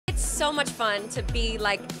so much fun to be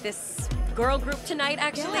like this girl group tonight,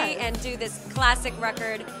 actually, and do this classic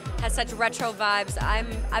record. Has such retro vibes. I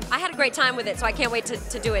had a great time with it, so I can't wait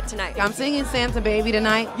to do it tonight. I'm singing Santa Baby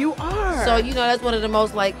tonight. You are. So, you know, that's one of the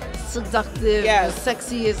most, like, seductive,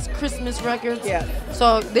 sexiest Christmas records. Yeah.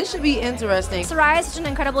 So this should be interesting. Soraya is such an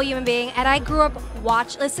incredible human being, and I grew up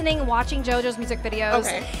listening and watching JoJo's music videos.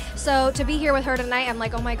 Okay. So to be here with her tonight, I'm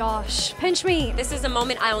like, oh my gosh, pinch me. This is a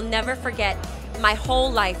moment I'll never forget my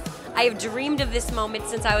whole life. I have dreamed of this moment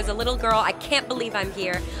since I was a little girl. I can't believe I'm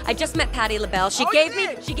here. I just met Patti LaBelle. She gave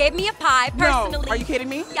me a pie personally. No. Are you kidding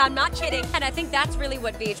me? Yeah, I'm not kidding. And I think that's really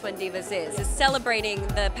what VH1 Divas is celebrating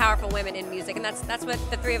the powerful women in music, and that's what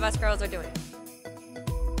the three of us girls are doing.